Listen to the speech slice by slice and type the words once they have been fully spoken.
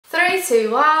3,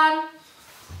 2, 1.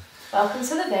 Welcome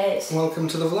to the vid. Welcome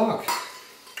to the vlog.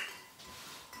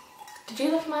 Did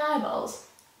you look at my eyeballs?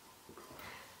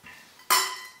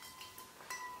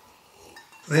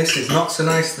 This is not so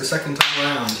nice the second time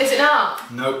around. Is it not?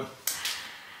 Nope.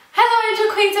 Hello,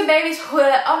 angel queens and babies. Oh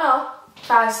no.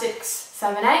 5, 6,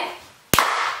 7, 8.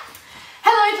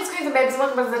 Hello, angels, queens and babies.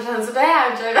 Welcome back to the channel today.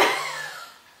 I'm Joe.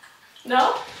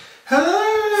 No?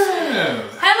 Hello.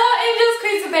 Hello, angels,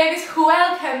 queens and babies.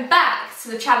 Welcome back to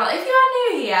the channel. If you are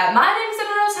new here, my name is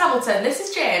Emma-Rose-Hamilton. This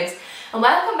is James, and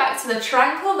welcome back to the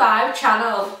Tranquil Vibe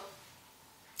channel.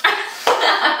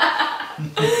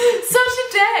 So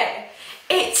today,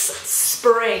 it's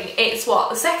spring. It's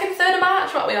what, the 2nd, 3rd of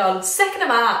March? What are we on? 2nd of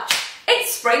March.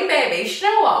 It's spring, babies. You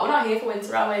know what? We're not here for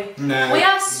winter, are we? No. We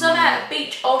are summer,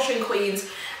 beach, ocean queens.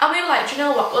 And we were like, do you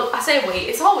know what? Well, I say we,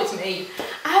 it's always me.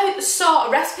 I saw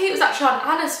a recipe. It was actually on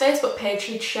Anna's Facebook page.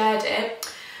 She'd shared it.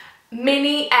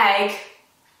 Mini egg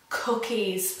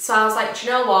cookies. So I was like, do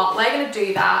you know what? We're going to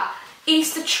do that.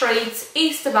 Easter treats,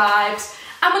 Easter vibes.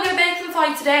 And we're going to bake them for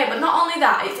you today. But not only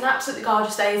that, it's an absolutely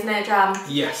gorgeous day, isn't it, Jam?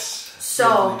 Yes.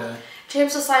 So,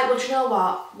 James was like, well, do you know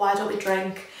what? Why don't we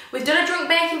drink? We've done a drunk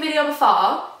baking video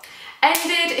before.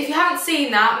 Ended, if you haven't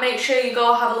seen that, make sure you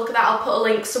go have a look at that. I'll put a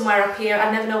link somewhere up here.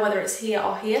 I never know whether it's here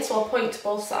or here, so I'll point to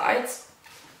both sides.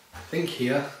 I think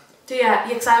here. Do you? Yeah,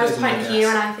 because I always point here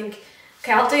and I think,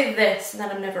 okay, I'll do this, and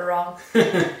then I'm never wrong.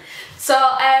 So,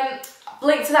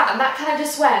 link to that, and that kind of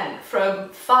just went from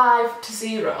 5 to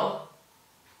 0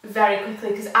 very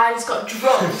quickly, because I just got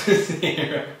drunk.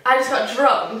 I just got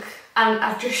drunk, and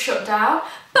I've just shut down.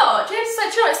 But James is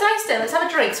like, you know, it's nice day, let's have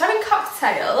a drink. So we're having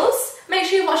cocktails. Make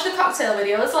sure you watch the cocktail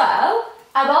video as well.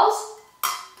 Eyeballs.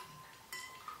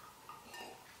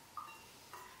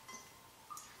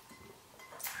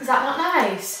 Is that not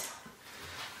nice?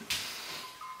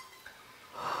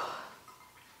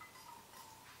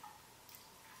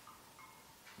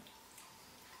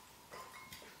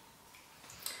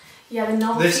 Yeah, the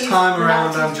novelty. This time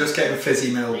around I'm just getting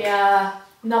fizzy milk. Yeah,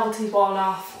 novelty's worn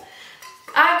off.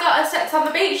 I've got a Sex on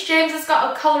the Beach. James has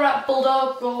got a Colorado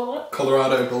Bulldog.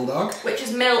 Which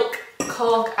is milk,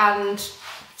 Coke and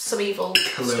some evil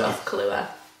stuff, Kahlua.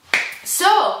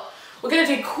 So, we're going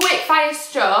to do quick fire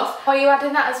stuff. Are you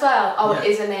adding that as well? Oh, yeah.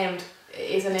 It is a named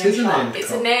shot.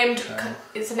 It's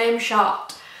a named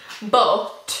shot.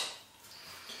 But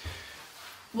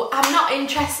I'm not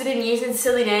interested in using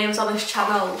silly names on this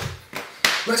channel.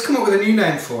 Let's come up with a new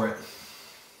name for it.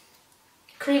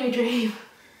 Creamy Dream.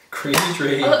 Creamy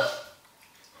Dream.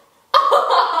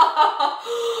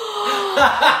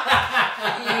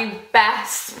 You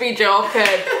best be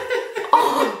joking.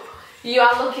 Oh, you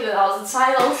are looking at those and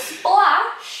tiny little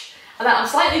splash, and then I'm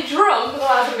slightly drunk,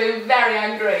 otherwise I've been very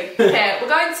angry. Okay, we're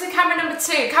going to camera number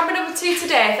 2. Camera number 2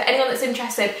 today, for anyone that's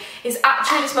interested, is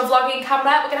actually just my vlogging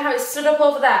camera. We're going to have it stood up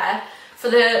over there for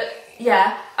the,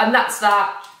 yeah, and that's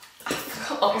that. I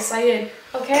forgot what I was saying.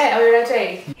 Okay, are we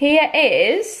ready? Here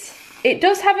is... It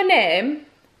does have a name,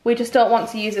 we just don't want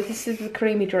to use it. This is the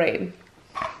Creamy Dream.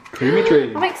 Creamy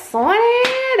Dream. I'm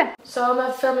excited! So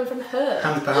I'm filming from her.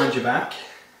 Hands behind your back.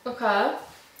 Okay.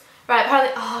 Right,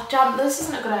 apparently, oh damn, this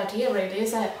isn't a good idea really,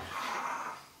 is it?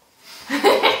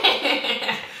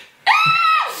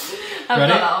 I've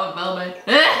Ready? got that one filming.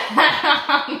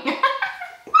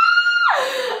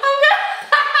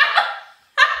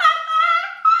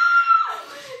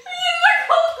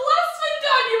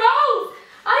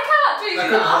 I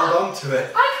couldn't hold on to it.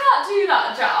 I can't do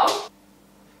that, Jam.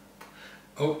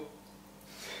 Oh.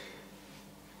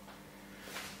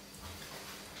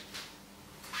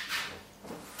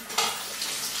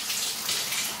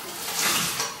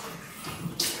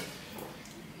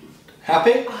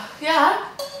 Happy? Yeah.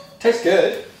 Tastes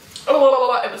good.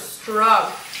 Oh, it was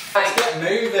strong. Let's get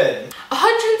moving.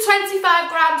 125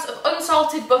 grams of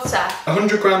unsalted butter.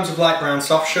 100 grams of light brown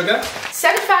soft sugar.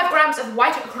 75 grams of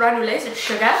white granulated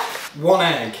sugar. 1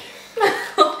 egg.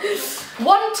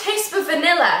 1 teaspoon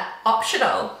vanilla,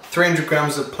 optional. 300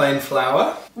 grams of plain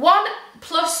flour. 1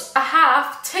 plus a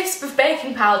half teaspoon of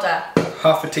baking powder.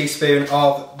 Half a teaspoon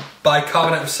of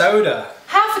bicarbonate of soda.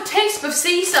 Half a teaspoon of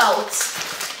sea salt.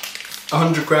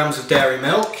 100 grams of dairy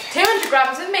milk. 200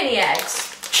 grams of mini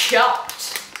eggs,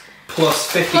 chopped. Plus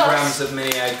 50 grams of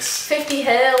mini eggs. 50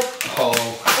 whole.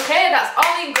 Okay, that's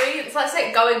all the ingredients. Let's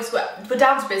get going. We're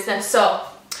down to business. So,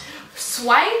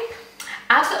 swipe,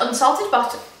 add the unsalted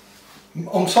butter.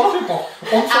 Unsalted butter.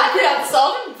 Add the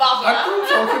unsalted butter.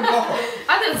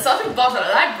 Add the unsalted butter,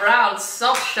 light brown,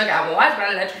 soft sugar, and white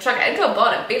granulated sugar into a bowl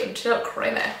and beat until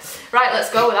creamy. Right, let's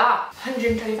go with that.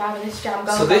 125 of this jam.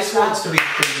 So this wants to be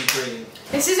creamy dream.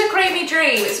 This is a creamy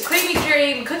dream. It's a creamy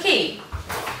dream cookie.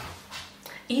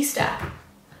 Easter.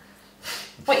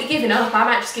 What are you giving up? I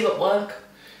might just give up work.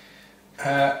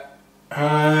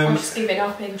 I'm just giving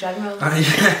up in general.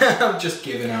 I'm just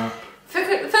giving up. For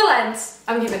Lent,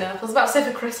 I'm giving up. I was about to say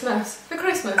for Christmas. For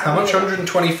Christmas. How much?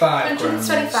 125 grams.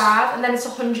 125, and then it's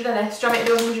 100 of this. Do you want me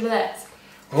to do 100 of this?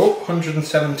 Oh,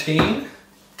 117.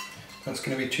 That's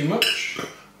going to be too much.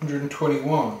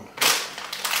 121.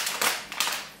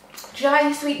 Do you know I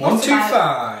used to eat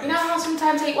 125. You know how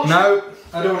sometimes I eat No,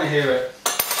 I don't want to hear it.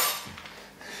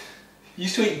 You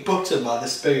used to eat butter by the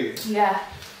spoon. Yeah.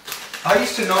 I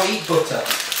used to not eat butter.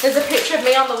 There's a picture of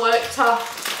me on the worktop.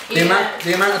 The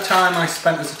amount of time I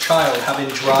spent as a child having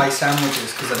dry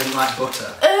sandwiches because I didn't like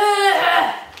butter.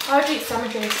 Why would you eat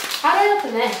sandwiches? How do I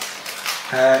open this?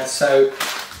 So,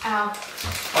 Ow.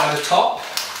 by the top.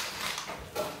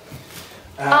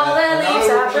 All the leaves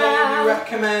are brown. You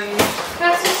recommend? Can I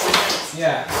just scissors?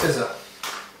 Yeah, scissor.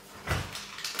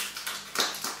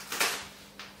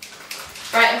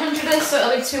 Right, 100 is, so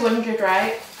it'll be 200,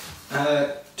 right?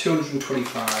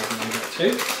 225 I'm going to get to.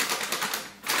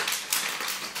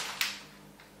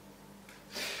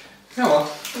 Oh well.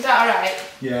 Is that alright?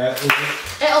 Yeah,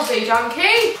 It'll be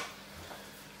donkey.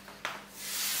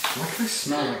 Why can I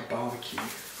smell like barbecue?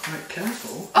 Quite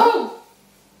careful. Oh!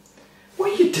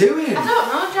 What are you doing? I don't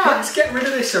know, John. Let's get rid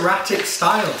of this erratic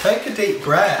style. Take a deep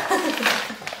breath.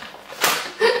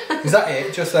 Is that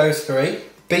it? Just those three?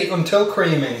 Beat until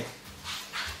creamy.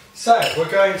 So, we're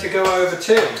going to go over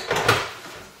to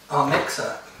our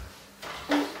mixer.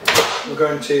 We're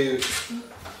going to...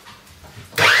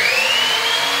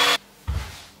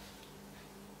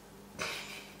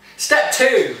 Step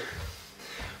 2.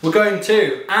 We're going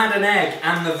to add an egg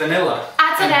and the vanilla.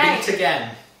 Add an egg. Beat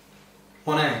again.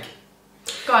 1 egg.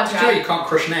 Go on, Did you John. know you can't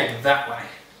crush an egg that way?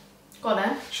 Go on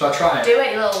then. Shall I try it? Do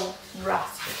it, you little rat.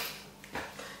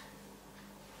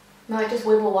 No, it just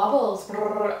wibble wobbles. What?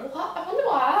 I wonder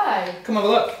why. Come have a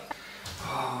look.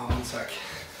 Oh, 1 sec.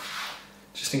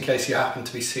 Just in case you happen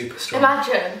to be super strong.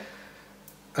 Imagine.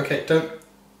 Okay, don't...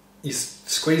 You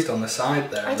squeezed on the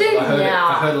side there. I did, I heard yeah.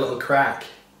 I heard a little crack.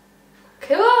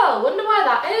 Cool. Wonder why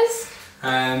that is. Do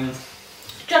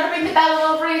you want to bring the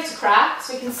bell over here to crack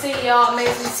so we can see your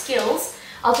amazing skills?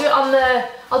 I'll do it on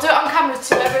camera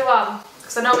too, everyone,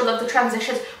 because I know we love the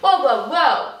transitions. Whoa, whoa,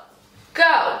 whoa!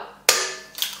 Go!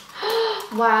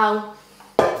 Wow.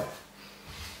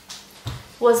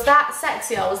 Was that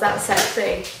sexy or was that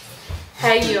sexy?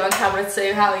 Hey, you on camera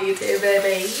too. How are you doing,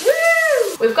 baby?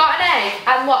 Woo! We've got an egg,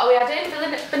 and what are we adding?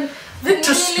 A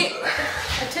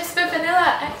teaspoon of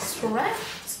vanilla extract.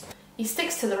 He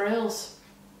sticks to the rules.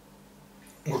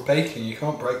 We're baking, you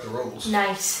can't break the rules.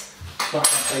 Nice. That's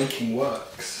how baking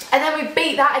works. And then we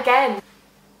beat that again.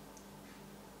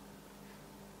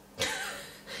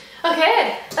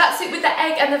 Okay, that's it with the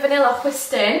egg and the vanilla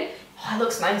twisting. Oh, it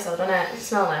looks nice though, doesn't it? It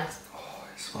smells nice. Oh,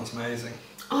 it smells amazing.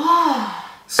 Oh.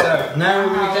 So, now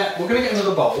we're going to get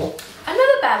another bowl.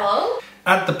 Another bowl.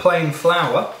 Add the plain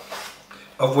flour,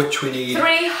 of which we need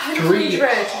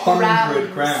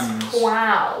 300 grams.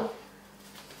 Wow.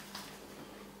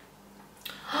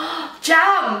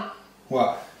 Jam!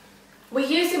 What? We're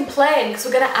using plain because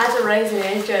we're going to add a raisin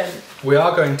agent. We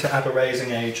are going to add a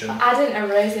raising agent. Adding a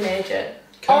raisin agent.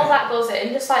 Okay. All that goes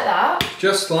in, just like that.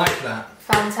 Just like that.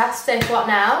 Fantastic. What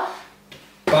now?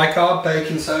 Bicarb,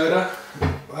 baking soda,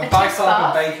 bicarb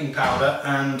and baking powder,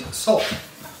 and salt.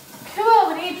 Cool,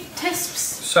 we need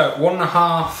tisps. So,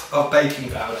 1.5 of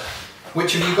baking powder.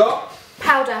 Which have you got?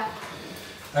 Powder.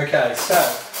 Okay, so...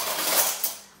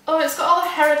 Oh, it's got all the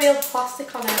Haribo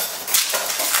plastic on it.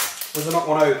 Was there not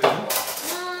one open? I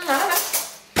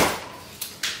don't know.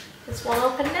 There's one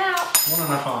open now.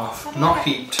 1.5. Not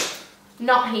heaped.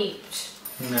 Not heaped.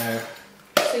 No.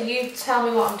 So you tell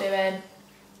me what I'm doing.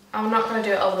 I'm not going to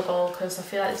do it over the bowl because I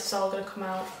feel like this is all going to come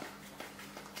out.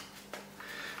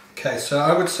 Okay, so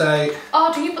I would say...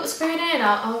 Oh, do you put the spoon in?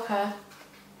 Oh, okay.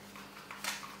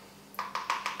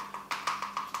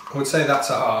 I would say that's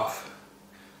a half.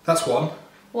 That's 1.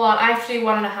 1. I have to do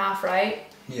 1.5, right?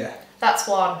 Yeah. That's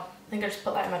 1. I think I just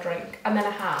put that in my drink. And then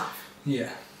a half.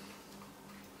 Yeah.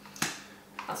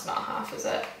 That's not a half, is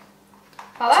it? Say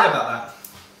about that.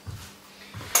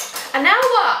 And now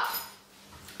what?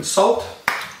 Salt.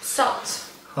 Salt.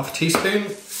 Half a teaspoon,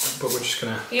 but we're just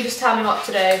gonna... You just tell me what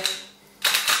to do.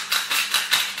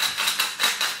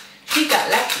 She got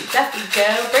lucky, ducky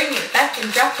girl. Bring it back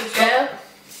and drop it, girl.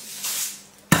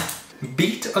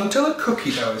 Beat until a cookie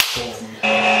dough is formed.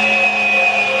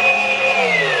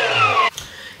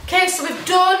 Okay, so we've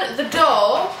done the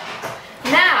dough.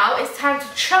 Now it's time to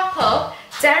chop up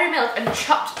dairy milk and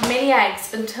chopped mini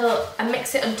eggs and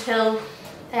mix it until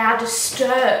they are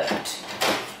disturbed.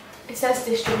 It says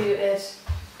distributed. It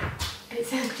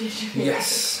says distributed.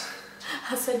 Yes.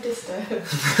 I said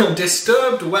disturbed.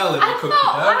 Disturbed well in the cookie dough.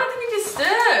 Why would it be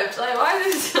disturbed? Like, why is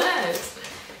it disturbed?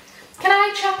 Can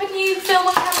I chop and you film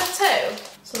on camera too?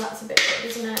 So that's a bit good,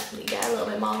 isn't it? You get a little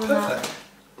bit more than Perfect. that.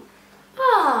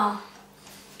 Ah.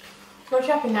 We're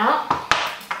chopping now.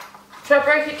 Should I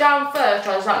break it down first,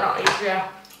 or is that not easier?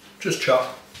 Just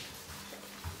chop.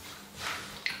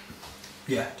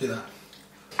 Yeah, do that.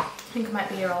 I think I might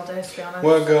be here all day, to be honest.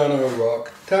 We're gonna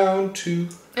rock down to...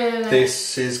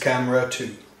 This is camera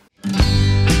 2.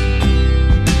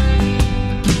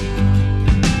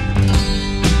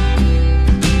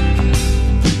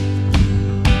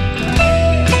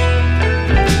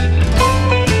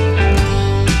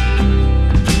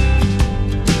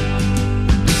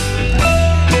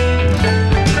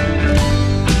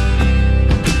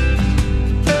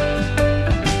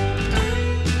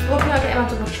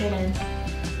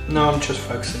 No, I'm just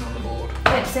focusing on the board.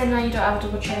 Wait, so now you don't have a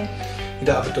double chin. You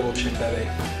don't have a double chin, baby.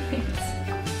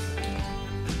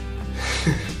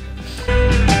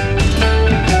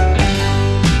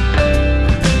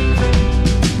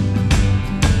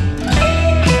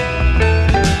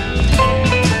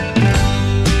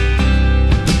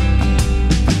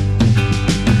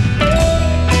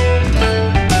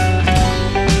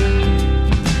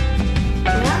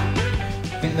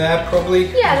 I think they're probably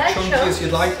as chunky as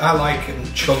you'd like. I like them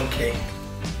chunky.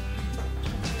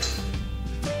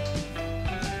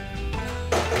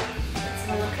 Let's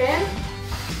have a look in.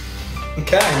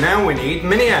 Okay, now we need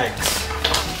mini eggs.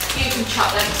 You can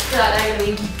chop them, because they're going to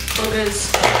be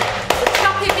buggers. We're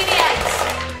chopping mini eggs.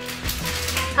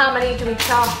 How many do we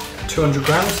chop? 200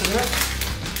 grams, isn't it?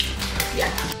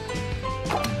 Yeah.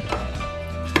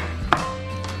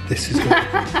 This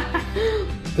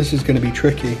is going to be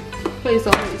tricky. Please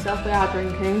don't hurt yourself, we are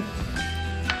drinking.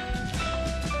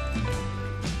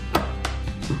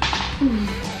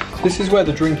 This is where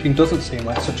the drinking doesn't seem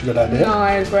like such a good idea. No,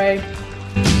 I agree.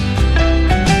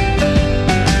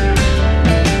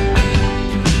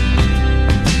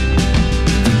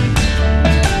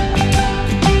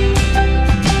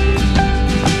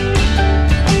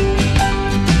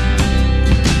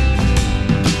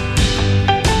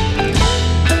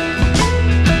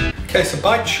 Okay, so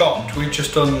by chopped, we've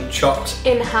just done chopped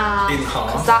in half.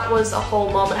 Because that was a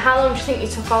whole moment. How long do you think you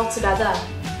took all together?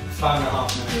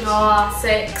 5.5 minutes. No,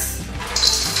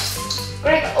 6.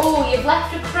 Great. Oh, you've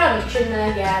left a crunch in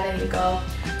there. Yeah, there you go.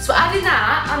 So adding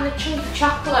that and the chunk of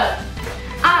chocolate.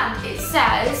 And it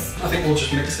says... I think we'll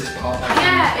just mix this part back.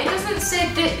 Yeah, it doesn't say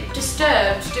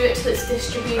disturbed. Do it till it's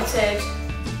distributed.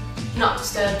 Not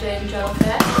disturbed, Angel,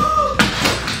 okay?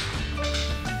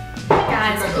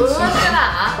 Guys, look at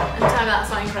that and tell me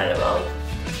that's not incredible.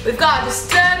 We've got a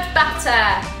disturbed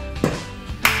batter.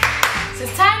 So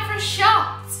it's time for a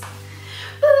shot.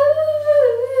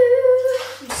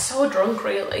 I'm so drunk,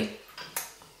 really.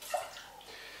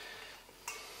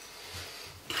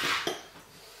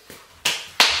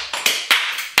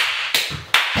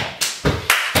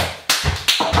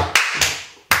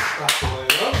 That's the way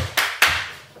it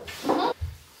looks.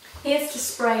 Here's to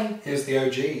spray. Here's the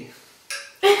OG.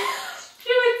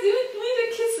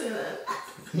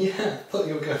 Yeah, I thought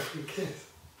you were going for a kiss.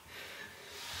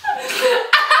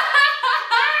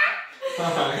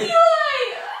 Alright.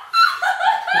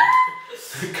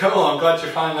 Come on, I'm glad you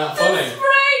find that funny.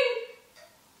 Spring!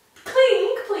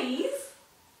 Clink, please.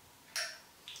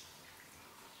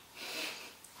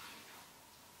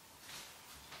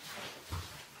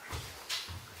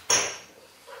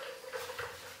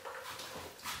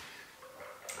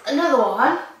 Another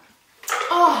one.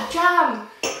 Oh, jam.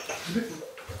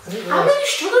 I'm really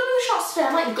struggling with the shots today.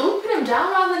 I'm like gulping them down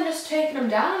rather than just taking them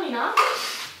down, you know?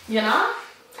 You know?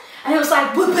 And it was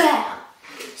like, wha-bam!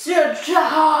 Do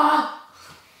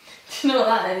you know what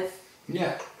that is?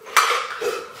 Yeah.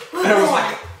 And it was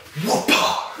like,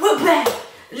 whoop-ah! Wha-bam!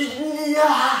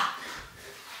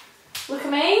 Look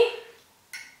at me.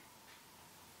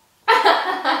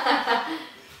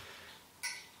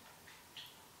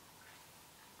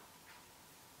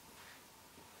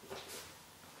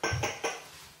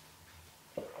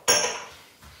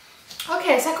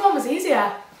 Okay, second one was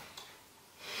easier.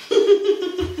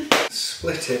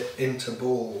 Split it into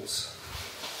balls.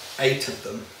 8 of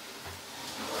them.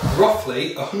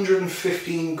 Roughly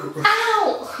 115 grams.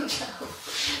 Ow!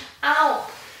 Ow!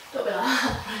 Don't be like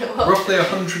that. Right, well. Roughly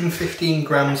 115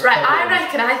 grams. Right, per I ball.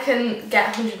 reckon I can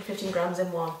get 115 grams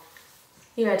in one.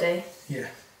 You ready? Yeah.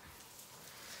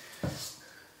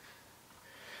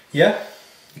 Yeah?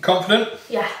 You confident?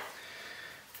 Yeah.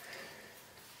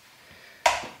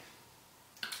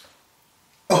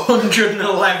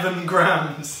 111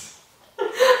 grams.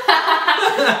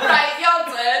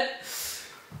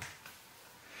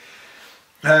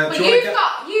 But you've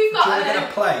got do you want to get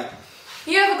a plate?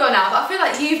 You have a go now, but I feel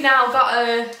like you've now got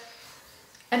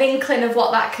an inkling of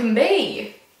what that can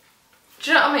be. Do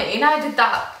you know what I mean? I did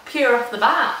that pure off the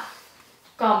bat.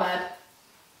 Go on, babe.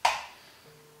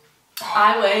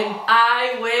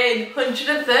 I win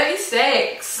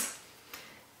 136.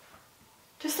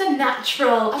 Just a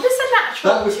natural. I'm just a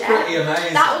natural. That was pretty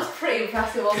amazing. That was pretty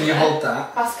impressive, wasn't it? Can you hold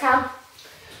that? Pass cam.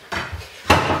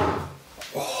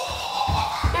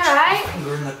 Oh, You alright?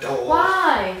 finger in the door.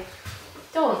 Why?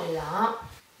 Don't do that.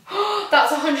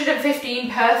 That's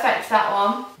 115 perfect, that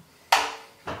one.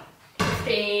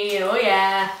 15, oh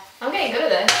yeah. I'm getting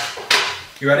good at this.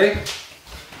 You ready?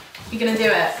 You're gonna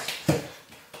do it.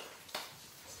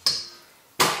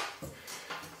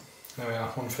 There we are,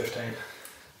 115.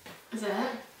 Is it?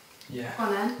 Yeah. Go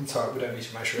on then. It's alright, we don't need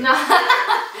to measure it. No,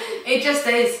 it just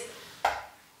is.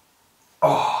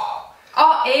 Oh.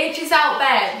 Oh, ages out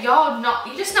there.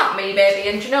 You're just not me, baby.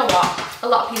 And do you know what? A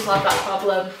lot of people have that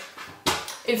problem.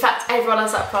 In fact, everyone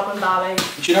has that problem, Barbie.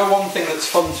 Do you know one thing that's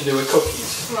fun to do with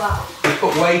cookies? What? You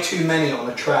put way too many on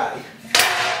a tray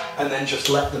and then just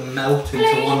let them melt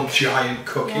into one giant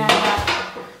cookie.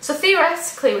 Yeah. So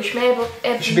theoretically, we should be able.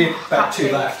 There should be about 2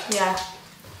 left. Yeah.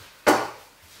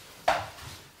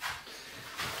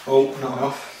 Oh, not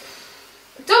enough.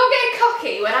 Don't get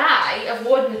cocky when I have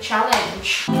won the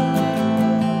challenge.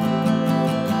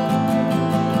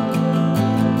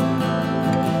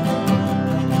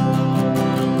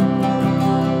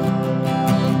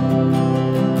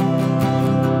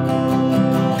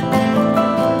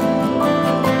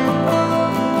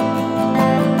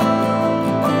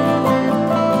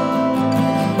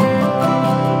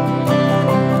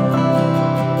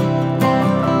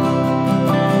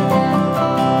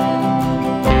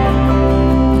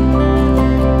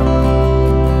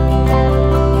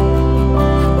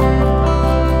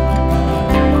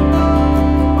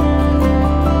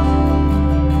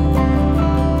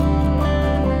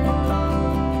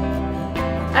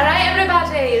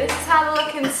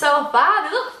 So far,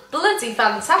 they look bloody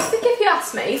fantastic if you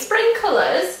ask me. Spring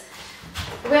colours.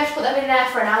 We have to put them in there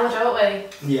for an hour, don't we?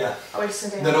 Yeah. Or just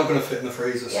They're not going to fit in the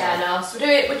freezer. So. Yeah, no. So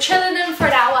we're chilling them for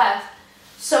an hour.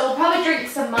 So we'll probably drink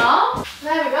some more.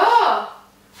 There we go.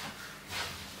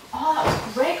 Oh, that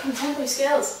was great contemporary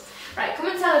skills. Right, come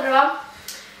and tell everyone.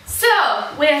 So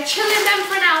we're chilling them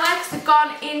for an hour because they've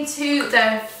gone into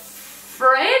the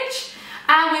fridge,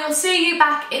 and we will see you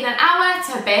back in an hour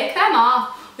to bake them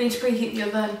off. We need to preheat the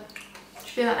oven.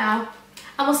 Should do that now.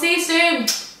 And we'll see you soon.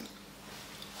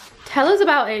 Tell us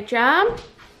about it, Jam.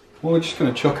 Well, we're just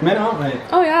going to chuck them in, aren't we?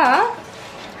 Oh yeah?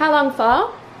 How long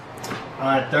for?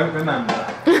 I don't remember.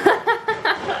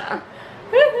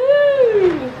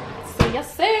 Woohoo! See you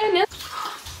soon.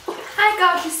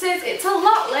 Hi gorgeouses, it's a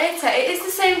lot later. It is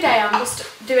the same day, I'm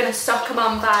just doing a soccer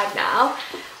mom vibe now.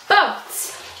 But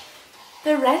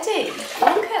they're ready.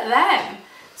 Look at them.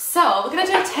 So, we're going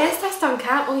to do a taste test on,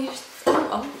 can't we?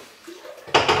 Oh.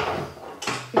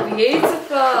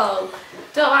 Beautiful.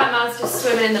 Don't mind Maz just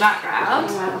swimming in the background.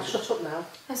 Alright, I'll shut up now.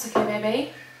 That's okay,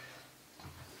 baby.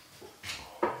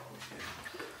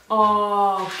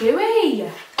 Oh,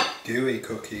 gooey. Gooey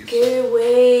cookies.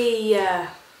 Gooey.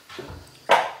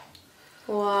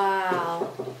 Wow.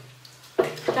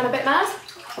 Got a bit, Maz?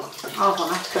 I'll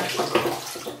have after.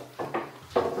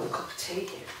 A cup of tea.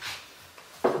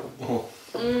 Oh.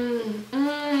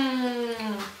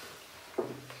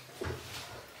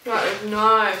 That is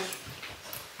nice.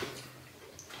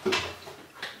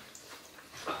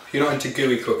 If you're not into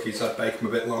gooey cookies, I'd bake them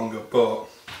a bit longer, but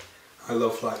I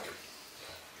love like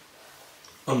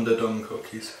underdone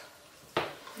cookies.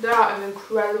 That is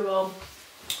incredible.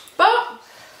 But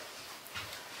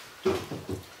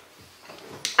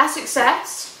a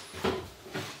success.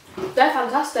 They're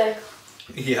fantastic.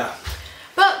 Yeah.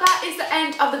 But that is the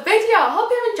end of the video. I hope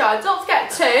you enjoyed. Don't forget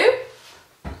to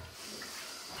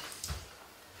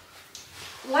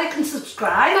like and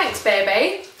subscribe. Thanks,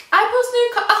 baby. I post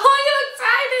new oh, you look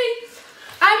tiny.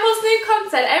 I post new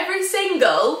content every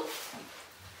single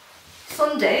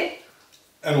Sunday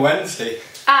And Wednesday.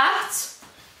 at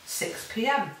 6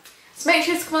 PM. So make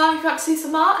sure to come along if you want to see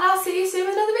some more, and I'll see you soon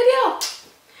with another video.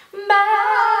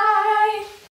 Bye.